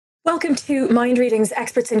Welcome to Mind Reading's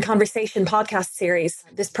Experts in Conversation podcast series.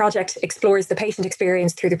 This project explores the patient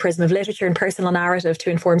experience through the prism of literature and personal narrative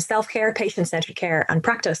to inform self-care, patient-centred care and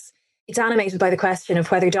practice. It's animated by the question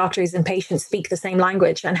of whether doctors and patients speak the same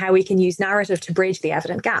language and how we can use narrative to bridge the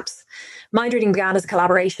evident gaps. Mind Reading began as a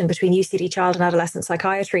collaboration between UCD Child and Adolescent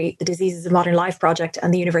Psychiatry, the Diseases of Modern Life project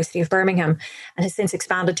and the University of Birmingham, and has since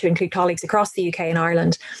expanded to include colleagues across the UK and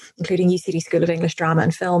Ireland, including UCD School of English Drama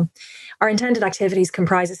and Film. Our intended activities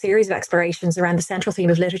comprise a series of explorations around the central theme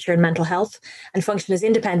of literature and mental health and function as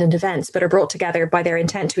independent events, but are brought together by their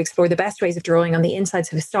intent to explore the best ways of drawing on the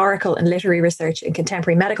insights of historical and literary research in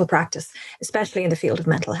contemporary medical practice, especially in the field of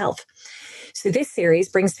mental health. So this series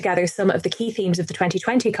brings together some of the key themes of the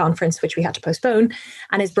 2020 conference, which we had to postpone,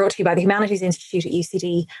 and is brought to you by the Humanities Institute at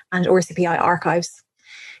UCD and RCPI Archives.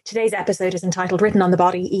 Today's episode is entitled Written on the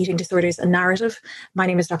Body, Eating Disorders and Narrative. My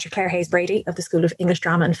name is Dr. Claire Hayes-Brady of the School of English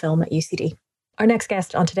Drama and Film at UCD. Our next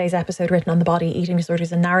guest on today's episode, Written on the Body, Eating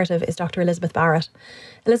Disorders and Narrative, is Dr. Elizabeth Barrett.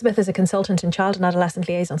 Elizabeth is a consultant in child and adolescent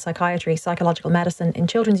liaison psychiatry, psychological medicine in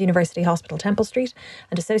Children's University Hospital Temple Street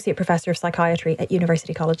and Associate Professor of Psychiatry at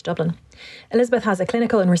University College Dublin. Elizabeth has a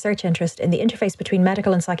clinical and research interest in the interface between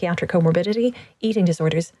medical and psychiatric comorbidity, eating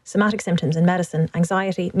disorders, somatic symptoms in medicine,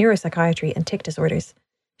 anxiety, neuropsychiatry and tic disorders.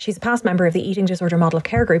 She's a past member of the Eating Disorder Model of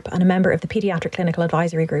Care Group and a member of the Paediatric Clinical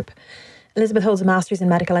Advisory Group. Elizabeth holds a Master's in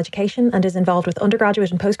Medical Education and is involved with undergraduate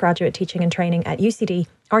and postgraduate teaching and training at UCD,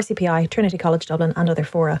 RCPI, Trinity College Dublin and other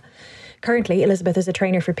fora. Currently, Elizabeth is a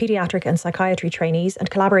trainer for paediatric and psychiatry trainees and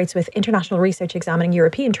collaborates with international research examining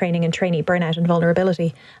European training in trainee burnout and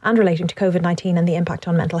vulnerability and relating to COVID-19 and the impact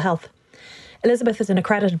on mental health. Elizabeth is an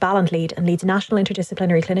accredited Ballant lead and leads national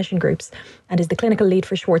interdisciplinary clinician groups and is the clinical lead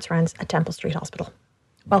for Schwartz rounds at Temple Street Hospital.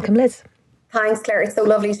 Welcome, Liz. Thanks, Claire. It's so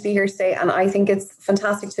lovely to be here today. And I think it's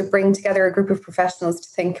fantastic to bring together a group of professionals to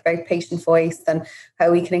think about patient voice and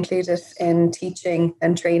how we can include it in teaching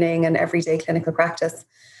and training and everyday clinical practice.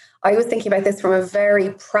 I was thinking about this from a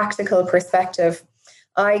very practical perspective.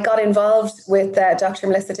 I got involved with Dr.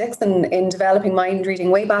 Melissa Dixon in developing mind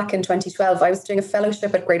reading way back in 2012. I was doing a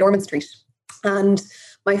fellowship at Great Ormond Street. And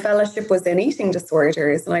my fellowship was in eating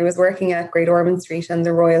disorders. And I was working at Great Ormond Street and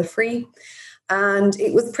the Royal Free. And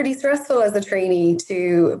it was pretty stressful as a trainee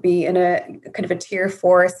to be in a kind of a tier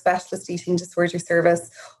 4 specialist eating disorder service.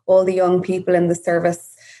 All the young people in the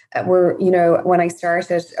service were, when I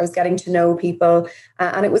started, I was getting to know people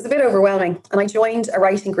and it was a bit overwhelming. And I joined a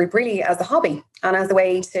writing group really as a hobby and as a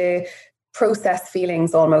way to process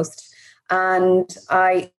feelings almost. And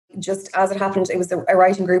as it happened, it was a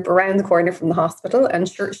writing group around the corner from the hospital. And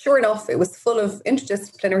sure enough, it was full of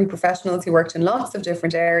interdisciplinary professionals who worked in lots of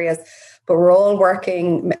different areas. But we're all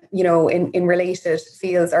working, in related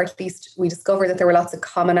fields, or at least we discovered that there were lots of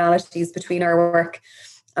commonalities between our work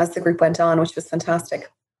as the group went on, which was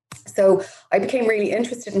fantastic. So I became really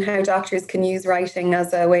interested in how doctors can use writing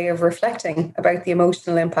as a way of reflecting about the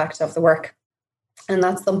emotional impact of the work. And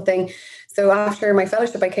that's something. So after my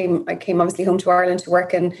fellowship, I came obviously home to Ireland to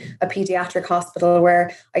work in a paediatric hospital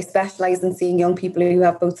where I specialise in seeing young people who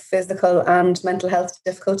have both physical and mental health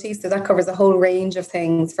difficulties. So that covers a whole range of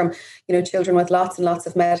things from, children with lots and lots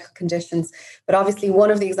of medical conditions. But obviously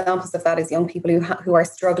one of the examples of that is young people who are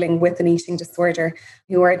struggling with an eating disorder,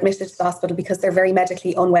 who are admitted to the hospital because they're very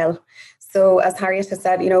medically unwell. So as Harriet has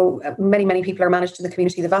said, many, many people are managed in the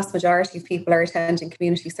community. The vast majority of people are attending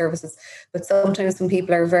community services. But sometimes when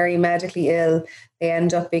people are very medically ill, they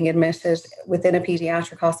end up being admitted within a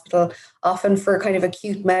paediatric hospital, often for kind of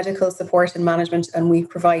acute medical support and management. And we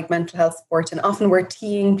provide mental health support. And often we're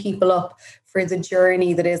teeing people up for the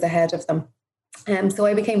journey that is ahead of them. So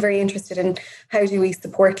I became very interested in how do we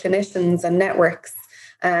support clinicians and networks.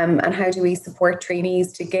 And how do we support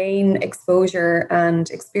trainees to gain exposure and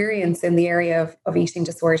experience in the area of eating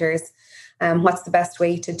disorders? What's the best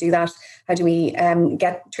way to do that? How do we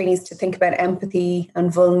get trainees to think about empathy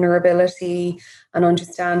and vulnerability and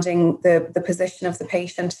understanding the position of the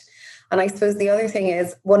patient? And I suppose the other thing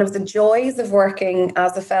is one of the joys of working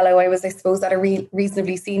as a fellow, I was, at a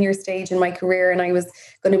reasonably senior stage in my career and I was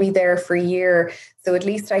going to be there for a year. So at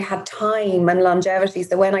least I had time and longevity.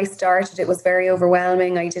 So when I started, it was very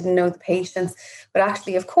overwhelming. I didn't know the patients. But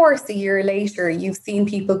actually, of course, a year later, you've seen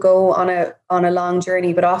people go on a long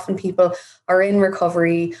journey, but often people are in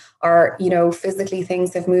recovery or, physically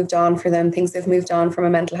things have moved on for them. Things have moved on from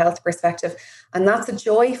a mental health perspective. And that's a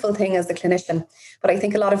joyful thing as a clinician. But I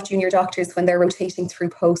think a lot of junior doctors, when they're rotating through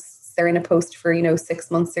posts, they're in a post for,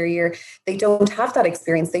 6 months or a year, they don't have that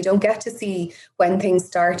experience. They don't get to see when things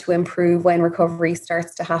start to improve, when recovery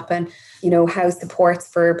starts to happen, how supports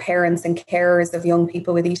for parents and carers of young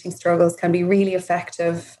people with eating struggles can be really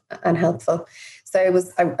effective and helpful. So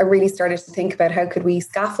I really started to think about how could we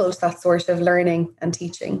scaffold that sort of learning and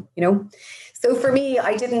teaching, you know. So for me,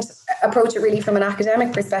 I didn't approach it really from an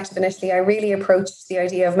academic perspective initially. I really approached the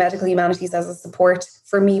idea of medical humanities as a support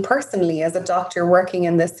for me personally as a doctor working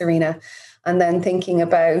in this arena. And then thinking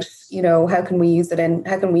about, you know, how can we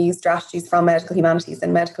use strategies from medical humanities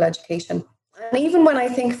in medical education? And even when I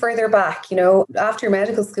think further back, you know, after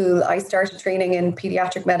medical school, I started training in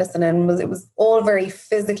pediatric medicine, and it was all very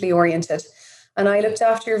physically oriented. And I looked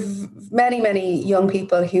after many, many young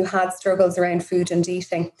people who had struggles around food and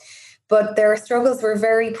eating. But their struggles were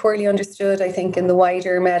very poorly understood, I think, in the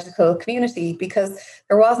wider medical community, because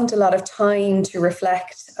there wasn't a lot of time to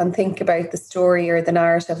reflect and think about the story or the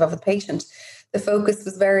narrative of a patient. The focus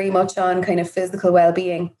was very much on kind of physical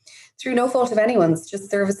well-being, through no fault of anyone's. Just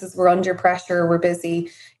services were under pressure, we're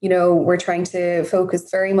busy, you know, we're trying to focus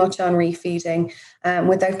very much on refeeding,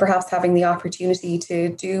 without perhaps having the opportunity to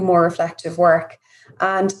do more reflective work.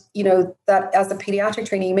 And, you know, that as a pediatric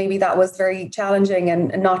trainee, maybe that was very challenging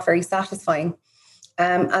and not very satisfying.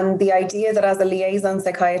 And the idea that as a liaison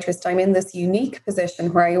psychiatrist, I'm in this unique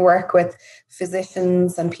position where I work with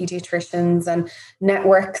physicians and pediatricians and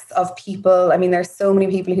networks of people. I mean, there's so many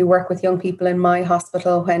people who work with young people in my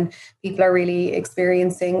hospital when people are really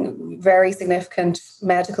experiencing very significant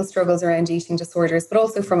medical struggles around eating disorders, but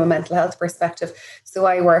also from a mental health perspective. So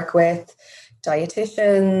I work with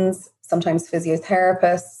dietitians, sometimes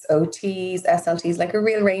physiotherapists, OTs, SLTs, like a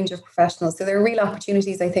real range of professionals. So there are real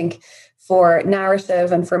opportunities, I think, for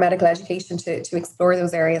narrative and for medical education to explore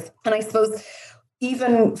those areas. And I suppose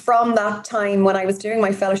even from that time when I was doing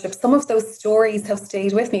my fellowship, some of those stories have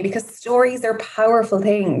stayed with me, because stories are powerful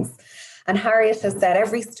things. And Harriet has said,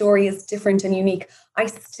 every story is different and unique. I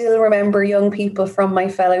still remember young people from my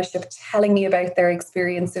fellowship telling me about their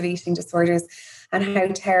experience of eating disorders and how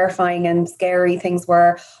terrifying and scary things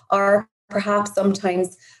were, or perhaps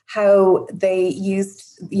sometimes how they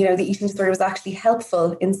used, you know, the eating disorder was actually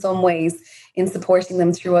helpful in some ways in supporting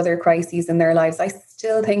them through other crises in their lives. I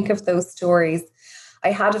still think of those stories. I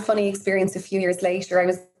had a funny experience a few years later. I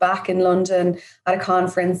was back in London at a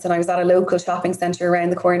conference, and I was at a local shopping centre around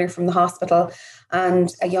the corner from the hospital,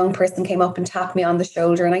 and a young person came up and tapped me on the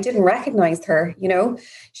shoulder, and I didn't recognise her. You know,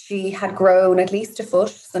 she had grown at least a foot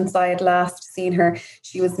since I had last seen her.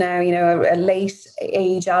 She was now, you know, a late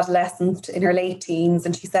age adolescent in her late teens,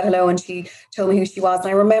 and she said hello and she told me who she was, and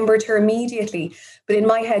I remembered her immediately. But in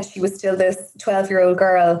my head, she was still this 12-year-old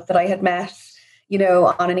girl that I had met, you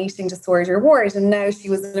know, on an eating disorder ward. And now she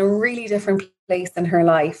was in a really different place in her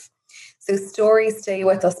life. So stories stay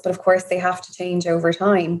with us, but of course they have to change over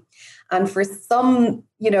time. And for some,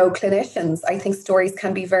 you know, clinicians, I think stories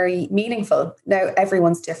can be very meaningful. Now,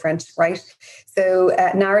 everyone's different, right? So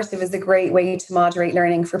narrative is a great way to moderate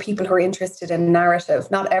learning for people who are interested in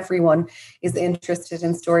narrative. Not everyone is interested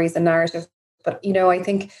in stories and narrative. But, you know, I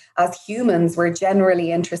think as humans, we're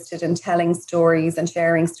generally interested in telling stories and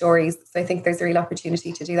sharing stories. So I think there's a real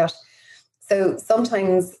opportunity to do that. So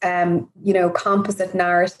sometimes, you know, composite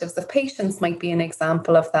narratives of patients might be an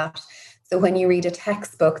example of that. So when you read a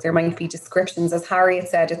textbook, there might be descriptions. As Harriet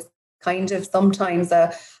said, it's kind of sometimes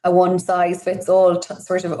a one-size-fits-all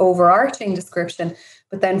sort of overarching description,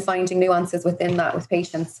 but then finding nuances within that with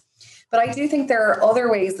patients. But I do think there are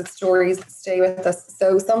other ways that stories stay with us.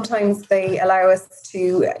 So sometimes they allow us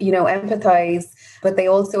to, you know, empathize, but they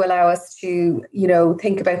also allow us to, you know,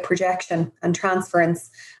 think about projection and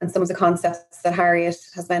transference and some of the concepts that Harriet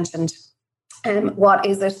has mentioned. What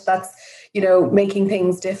is it that's, you know, making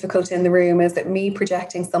things difficult in the room? Is it me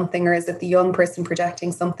projecting something, or is it the young person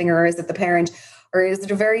projecting something, or is it the parent, or is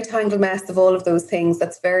it a very tangled mess of all of those things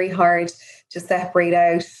that's very hard to separate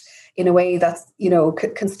out in a way that's, you know,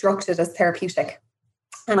 constructed as therapeutic?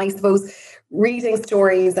 And I suppose reading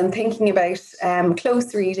stories and thinking about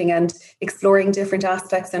close reading and exploring different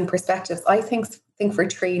aspects and perspectives, I think for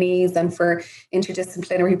trainees and for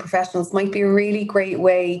interdisciplinary professionals might be a really great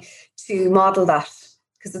way to model that,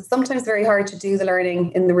 because it's sometimes very hard to do the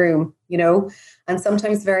learning in the room, you know, and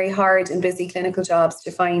sometimes very hard in busy clinical jobs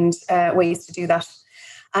to find ways to do that.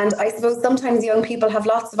 And I suppose sometimes young people have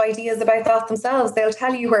lots of ideas about that themselves. They'll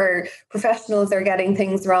tell you where professionals are getting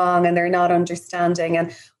things wrong and they're not understanding,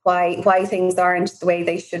 and why things aren't the way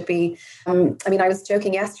they should be. I mean, I was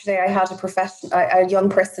joking yesterday. I had a young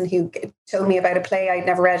person who told me about a play I'd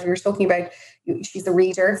never read. We were talking about, she's a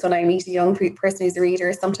reader. So when I meet a young person who's a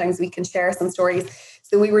reader, sometimes we can share some stories.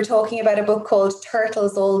 So we were talking about a book called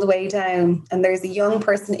Turtles All the Way Down. And there's a young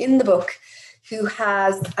person in the book who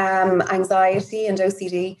has anxiety and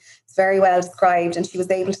OCD. It's very well described. And she was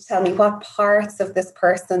able to tell me what parts of this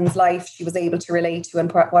person's life she was able to relate to and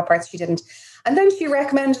what parts she didn't. And then she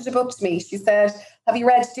recommended a book to me. She said, have you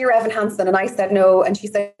read Dear Evan Hansen? And I said, no. And she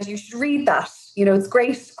said, you should read that. It's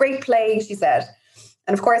great play, she said.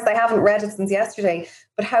 And of course, I haven't read it since yesterday,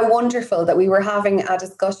 but how wonderful that we were having a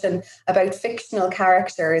discussion about fictional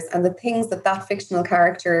characters and the things that fictional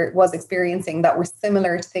character was experiencing that were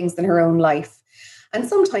similar to things in her own life. And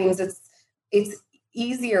sometimes it's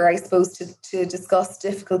easier, I suppose, to discuss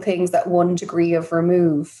difficult things at one degree of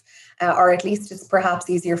remove, or at least it's perhaps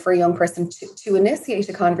easier for a young person to initiate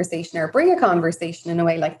a conversation or bring a conversation in a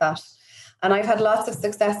way like that. And I've had lots of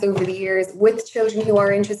success over the years with children who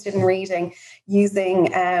are interested in reading, using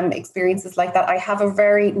experiences like that. I have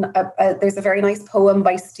there's a very nice poem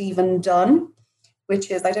by Stephen Dunn, which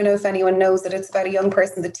is, I don't know if anyone knows it, it's about a young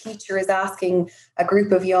person. The teacher is asking a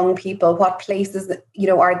group of young people what places,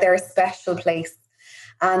 are their special place.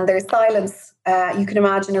 And there's silence. You can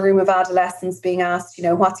imagine a room of adolescents being asked,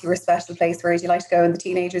 what's your special place? Where would you like to go? And the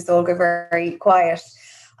teenagers all go very quiet.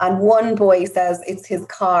 And one boy says it's his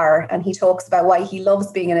car, and he talks about why he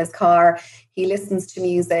loves being in his car. He listens to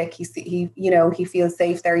music. He feels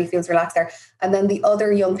safe there. He feels relaxed there. And then the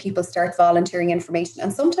other young people start volunteering information.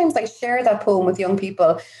 And sometimes I share that poem with young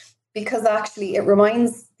people because actually it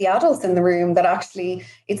reminds the adults in the room that actually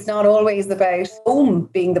it's not always about home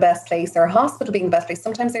being the best place or hospital being the best place.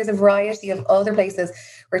 Sometimes there's a variety of other places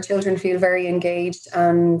where children feel very engaged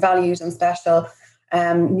and valued and special.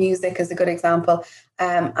 Music is a good example.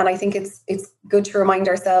 And I think it's good to remind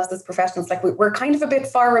ourselves as professionals, like we're kind of a bit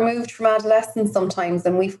far removed from adolescence sometimes,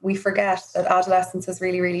 and we forget that adolescence has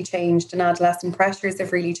really, really changed and adolescent pressures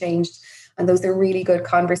have really changed. And those are really good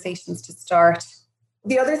conversations to start.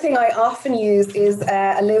 The other thing I often use is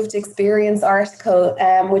a lived experience article,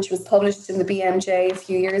 which was published in the BMJ a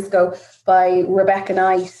few years ago by Rebecca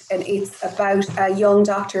Knight. And it's about a young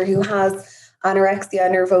doctor who has anorexia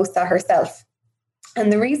nervosa herself.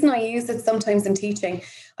 And the reason I use it sometimes in teaching,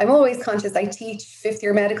 I'm always conscious. I teach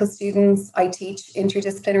fifth-year medical students. I teach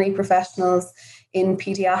interdisciplinary professionals in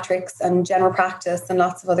pediatrics and general practice and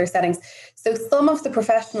lots of other settings. So some of the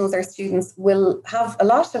professionals or students will have a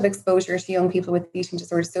lot of exposure to young people with eating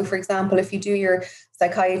disorders. So for example, if you do your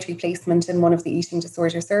psychiatry placement in one of the eating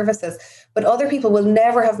disorder services, but other people will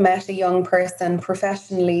never have met a young person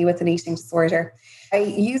professionally with an eating disorder. I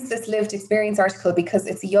use this lived experience article because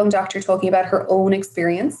it's a young doctor talking about her own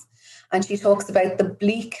experience. And she talks about the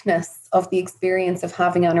bleakness of the experience of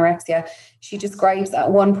having anorexia. She describes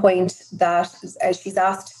at one point that she's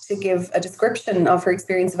asked to give a description of her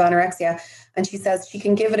experience of anorexia. And she says she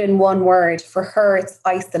can give it in one word. For her, it's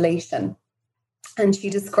isolation. And she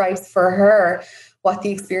describes for her what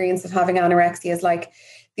the experience of having anorexia is like.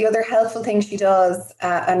 The other helpful thing she does,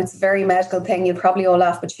 and it's a very medical thing, you'll probably all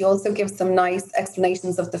laugh, but she also gives some nice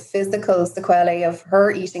explanations of the physical sequelae of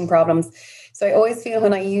her eating problems. So I always feel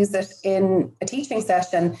when I use it in a teaching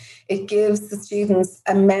session, it gives the students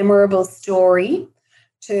a memorable story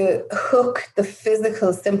to hook the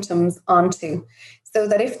physical symptoms onto. So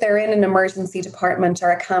that if they're in an emergency department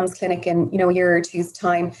or a CAMHS clinic in, a year or two's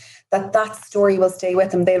time, that story will stay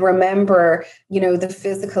with them. They'll remember, the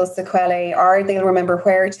physical sequelae, or they'll remember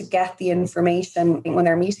where to get the information when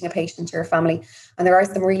they're meeting a patient or a family. And there are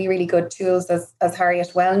some really, really good tools, as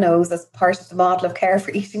Harriet well knows, as part of the model of care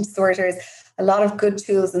for eating disorders. A lot of good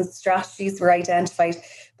tools and strategies were identified.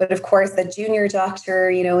 But of course, a junior doctor,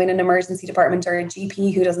 in an emergency department, or a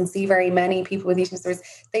GP who doesn't see very many people with eating disorders,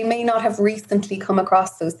 they may not have recently come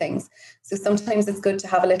across those things. So sometimes it's good to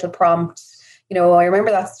have a little prompt. I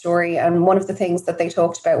remember that story, and one of the things that they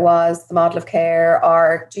talked about was the model of care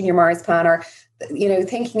or Junior Mars plan, or,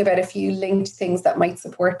 thinking about a few linked things that might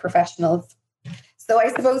support professionals. So I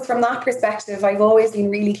suppose from that perspective, I've always been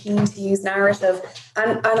really keen to use narrative.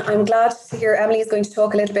 And I'm glad to hear Emily is going to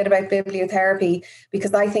talk a little bit about bibliotherapy,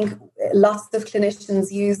 because I think lots of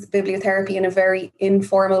clinicians use bibliotherapy in a very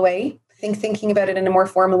informal way. I think thinking about it in a more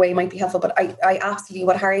formal way might be helpful. But I absolutely,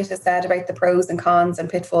 what Harriet has said about the pros and cons and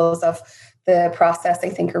pitfalls of the process, I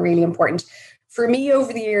think are really important. For me,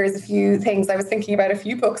 over the years, a few things, I was thinking about a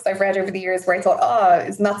few books I've read over the years where I thought,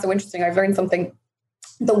 isn't that so interesting? I've learned something.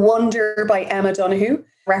 The Wonder by Emma Donoghue,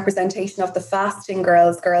 representation of the fasting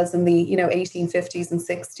girls in the 1850s and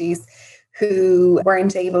 60s who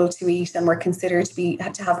weren't able to eat and were considered to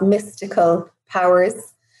have mystical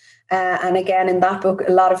powers. And again, in that book,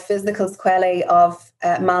 a lot of physical sequelae of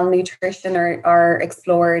malnutrition are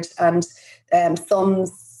explored, and some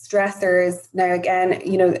stressors. Now, again,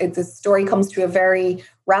 the story comes to a very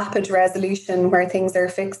rapid resolution where things are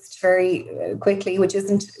fixed very quickly, which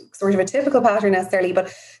isn't sort of a typical pattern necessarily, but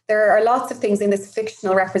there are lots of things in this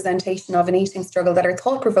fictional representation of an eating struggle that are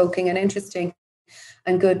thought-provoking and interesting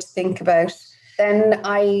and good to think about. Then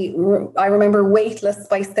I remember Weightless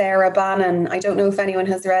by Sarah Bannon. I don't know if anyone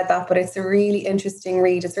has read that, but it's a really interesting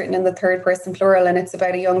read. It's written in the third person plural, and it's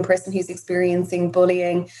about a young person who's experiencing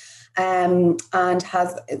bullying and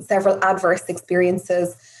has several adverse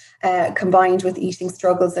experiences combined with eating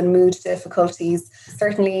struggles and mood difficulties.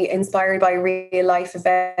 Certainly inspired by real life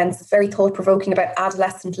events. It's very thought-provoking about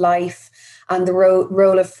adolescent life and the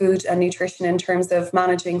role of food and nutrition in terms of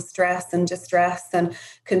managing stress and distress and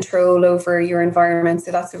control over your environment.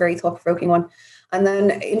 So that's a very thought-provoking one. And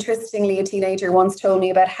then, interestingly, a teenager once told me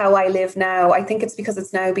about How I Live Now. I think it's because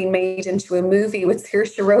it's now been made into a movie with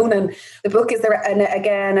Saoirse Ronan. The book is,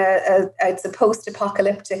 it's a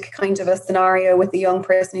post-apocalyptic kind of a scenario with a young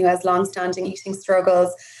person who has long-standing eating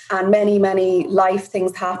struggles, and many, many life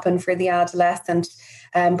things happen for the adolescent.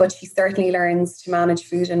 But she certainly learns to manage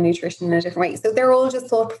food and nutrition in a different way. So they're all just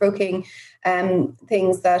thought-provoking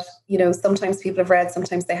things that, sometimes people have read,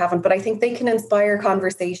 sometimes they haven't. But I think they can inspire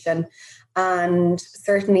conversation and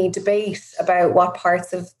certainly debate about what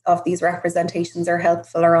parts of these representations are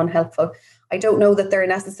helpful or unhelpful. I don't know that they're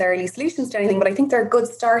necessarily solutions to anything, but I think they're good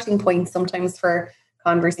starting points sometimes for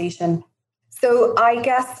conversation. So I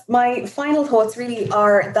guess my final thoughts really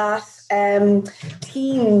are that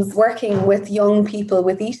teams working with young people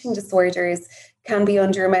with eating disorders can be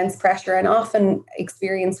under immense pressure and often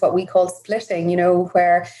experience what we call splitting,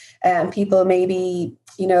 where people maybe,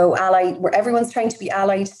 allied, where everyone's trying to be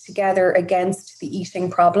allied together against the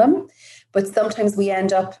eating problem. But sometimes we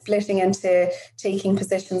end up splitting into taking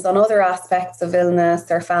positions on other aspects of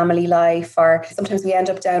illness or family life, or sometimes we end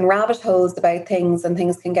up down rabbit holes about things and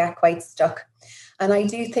things can get quite stuck. And I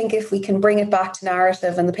do think if we can bring it back to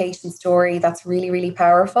narrative and the patient story, that's really, really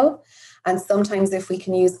powerful. And sometimes if we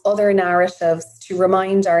can use other narratives to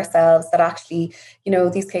remind ourselves that actually,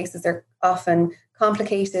 these cases are often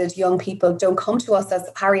complicated. Young people don't come to us, as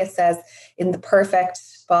Harriet says, in the perfect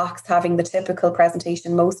box, having the typical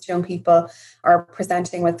presentation. Most young people are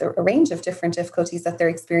presenting with a range of different difficulties that they're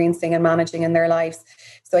experiencing and managing in their lives.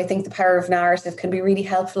 So I think the power of narrative can be really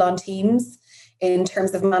helpful on teams in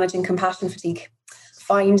terms of managing compassion fatigue,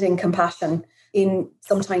 finding compassion in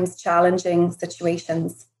sometimes challenging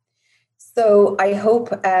situations. So I hope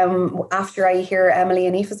after I hear Emily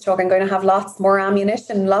and Aoife's talk, I'm going to have lots more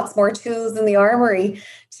ammunition, lots more tools in the armory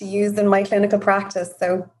to use in my clinical practice.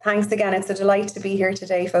 So thanks again. It's a delight to be here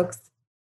today, folks.